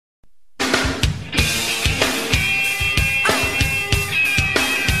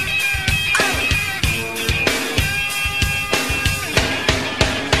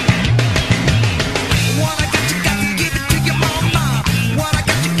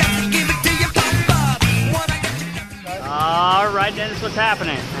right, Dennis, what's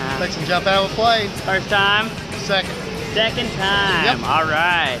happening? Fixing to jump out of a plane. First time? Second. Second time. Yep. All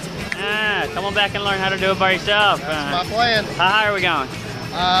right. Come on back and learn how to do it by yourself. That's my plan. How high are we going?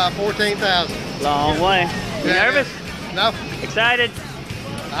 14,000. Long way. You nervous? No. Excited?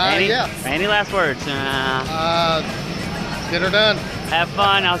 Yeah. Any last words? Get her done. Have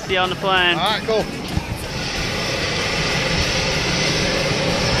fun. I'll see you on the plane. All right, cool.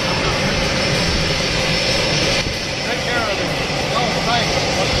 Take care of it. Oh, thanks.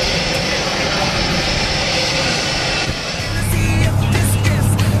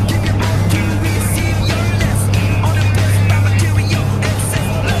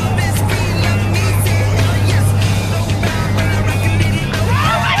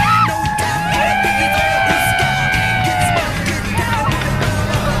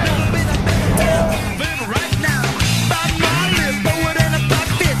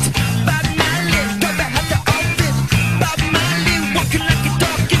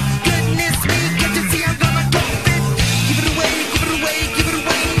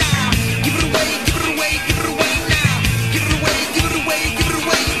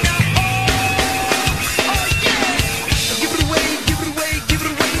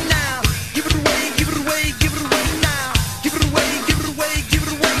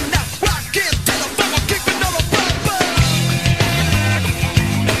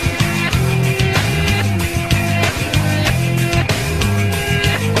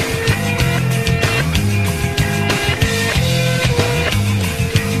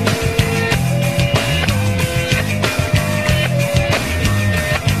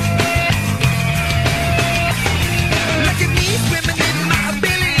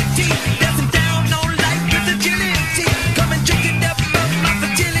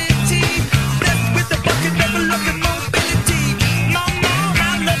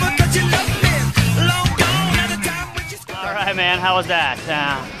 Man, how was that?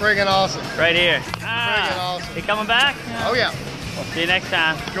 Friggin' awesome. Right here. Friggin' awesome. You coming back? Oh yeah. We'll see you next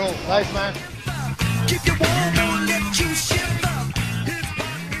time. Cool. Thanks, man. Keep you warm, won't let you shiver.